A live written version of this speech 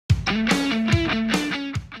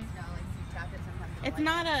It's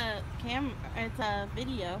not a it's a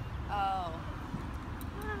video. Oh.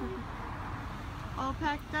 All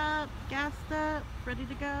packed up, gassed up, ready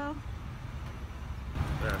to go.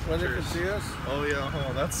 Yeah, When they can see us? Oh yeah,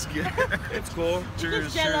 oh, that's scary. It's cool.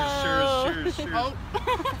 Cheers, cheers, Jello. cheers, cheers, cheers. Oh.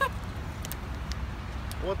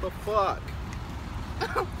 What the fuck?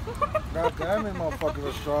 God damn it, motherfuckers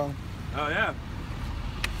are strong. Oh yeah,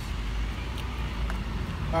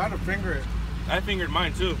 I had to finger it. I fingered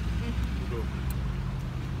mine too.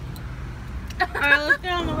 Alright, let's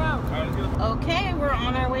get on the road. Alright, let's go. Okay, we're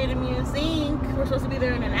on our way to Musink. We're supposed to be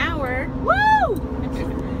there in an hour. Woo!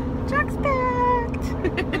 Truck's packed.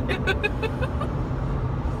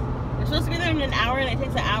 We're supposed to be there in an hour, and it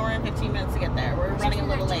takes an hour and 15 minutes to get there. We're running a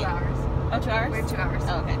little late. 2 hours. Oh, 2 hours? We're 2 hours.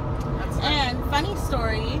 Oh, okay. That's fine. And funny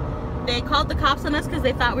story, they called the cops on us because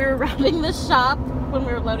they thought we were robbing the shop when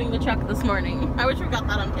we were loading the truck this morning. I wish we got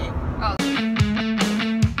that on tape. Oh.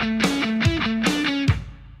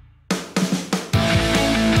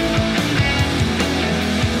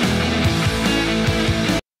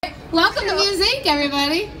 Welcome to Musink,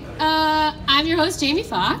 everybody. I'm your host, Jamie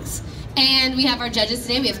Fox, and we have our judges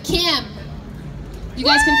today. We have Kim. You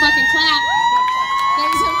guys can fucking clap.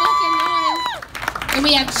 Thanks for fucking noise. And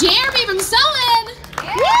we have Jeremy from Sullen.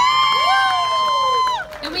 Yeah.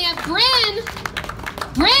 And we have Brenton.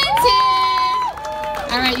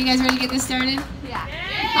 All right, you guys ready to get this started? Yeah.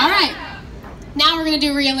 All right. Now we're gonna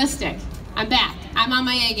do realistic. I'm back. I'm on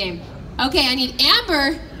my A game. Okay, I need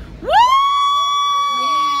Amber.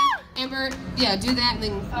 Amber, yeah, do that and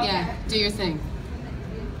then, yeah, do your thing.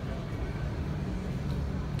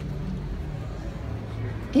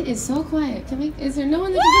 It is so quiet. Is there no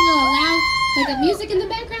one that can put a little loud, like a music in the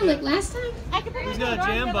background like last time? Who's got a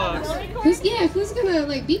jam box? Who's gonna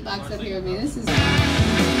like beatbox up here with me? This is...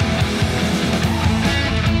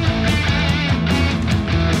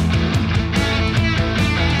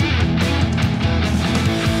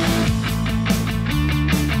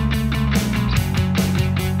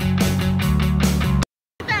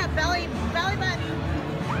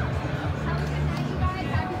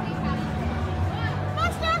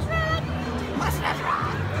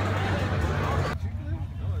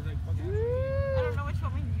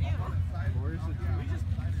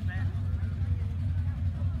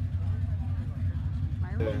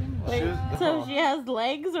 Wait, so she has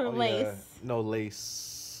legs or lace? Yeah. No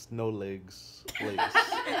lace, no legs. Lace.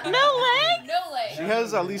 No legs? No legs. She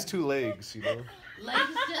has at least 2 legs, you know.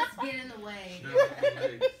 Legs just get in the way.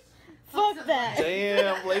 Fuck that.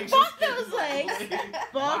 Damn, legs. Fuck those legs.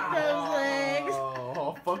 Fuck those legs.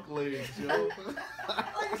 Oh, fuck legs, yo.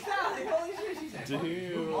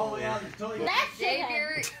 Damn. That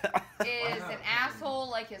Xavier is an asshole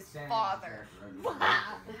like his father.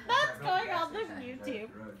 Wow. That's going on this YouTube.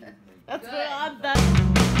 That's Good. going on that.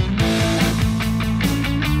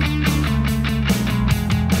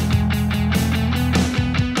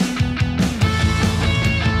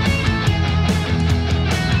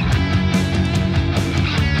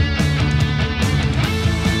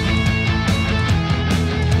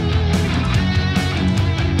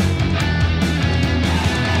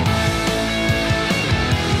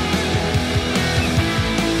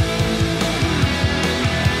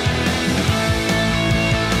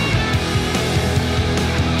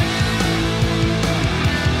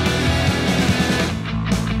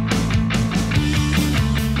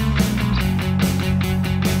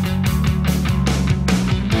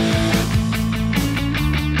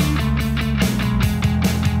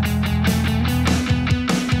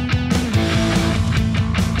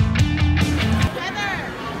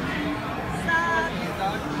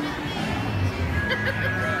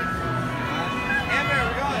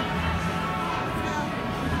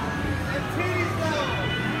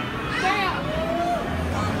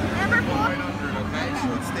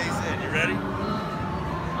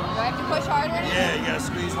 Push harder? Yeah, you gotta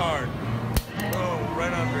squeeze hard. Boom,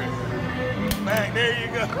 right under it. Bang, there you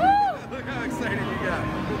go. Look how excited you got.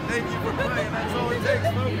 Thank you for playing. That's all it takes,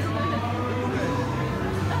 folks.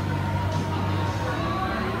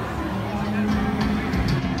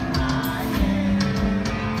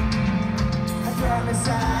 I promise I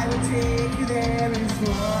will take you there and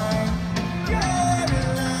explore your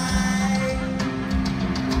life.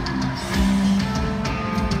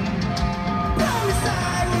 Promise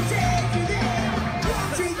I will take you there.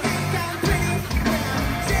 Don't you think I'm pretty? When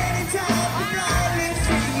I'm standing tall and flawless,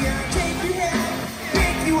 I'll take you there,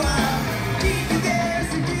 pick you up, keep you there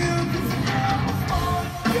so you can explore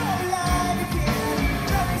your life again.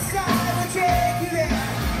 Promise I will take you there.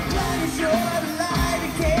 Promise you're alive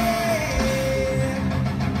again.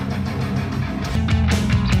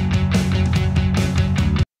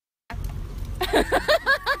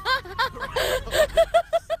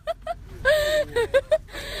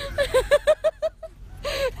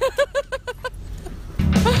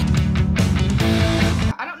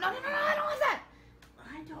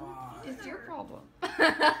 problem.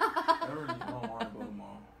 I really don't want to go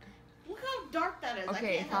tomorrow. Look how dark that is.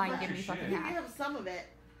 Okay, I can't fine, have give that. me fucking You can half. have some of it.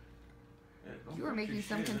 Yeah, don't You are fuck making your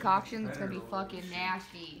some shit. concoction that's gonna be Better roll fucking shit.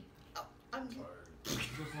 nasty. I'm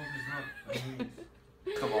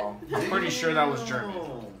Come on. I'm pretty sure that was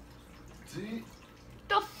German. See?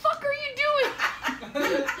 The fuck are you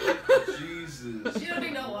doing? Jesus. You don't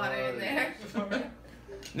need no water in there.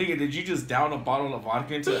 Nigga, did you just down a bottle of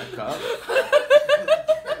vodka into that cup?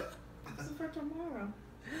 This is for tomorrow.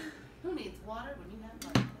 Who needs water when you have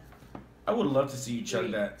vodka? I would love to see you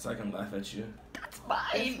chug that so I can laugh at you. That's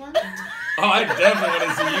This fine. one? Oh, I definitely want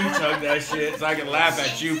to see you chug that shit so I can laugh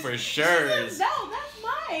at you for sure. No, that's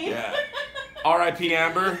mine. Yeah. R.I.P.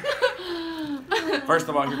 Amber. First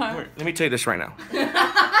of all, here, let me tell you this right now.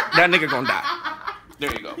 That nigga gonna die.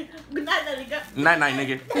 There you go. Good night, let it go. Night night,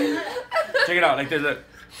 nigga. Check it out. Like there's a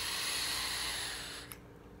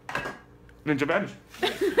Ninja Vanish.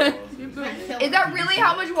 Is that really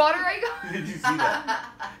how much water I got? Did you see that?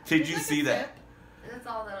 Did you see that? That's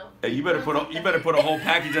all that'll. Hey, you better put a whole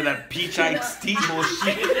package of that peach iced tea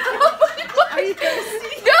bullshit. Are you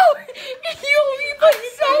thirsty? No! You put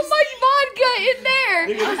so much vodka in there!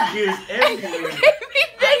 Nigga, this beer's everywhere. Give me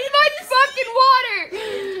this much fucking water!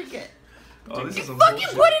 Oh, this is You some fucking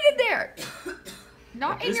bullshit. put it in there!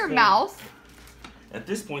 Not At in this your point- mouth. At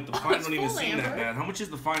this point, the fine it's don't even full, seem that Amber. bad. How much is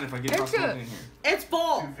the fine if I get It's hot smoke a- in here? It's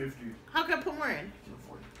full. 250. How can I put more in?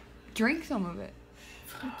 Drink some of it.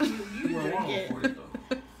 You drink it.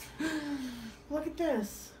 Look at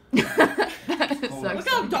this. That Look sucks.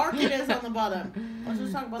 how dark it is on the bottom. Let's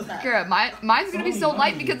just talk about that. Girl, mine's gonna be so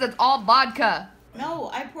light because it's all vodka. No,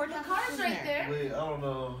 I poured the car's right there. Wait, I don't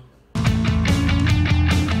know.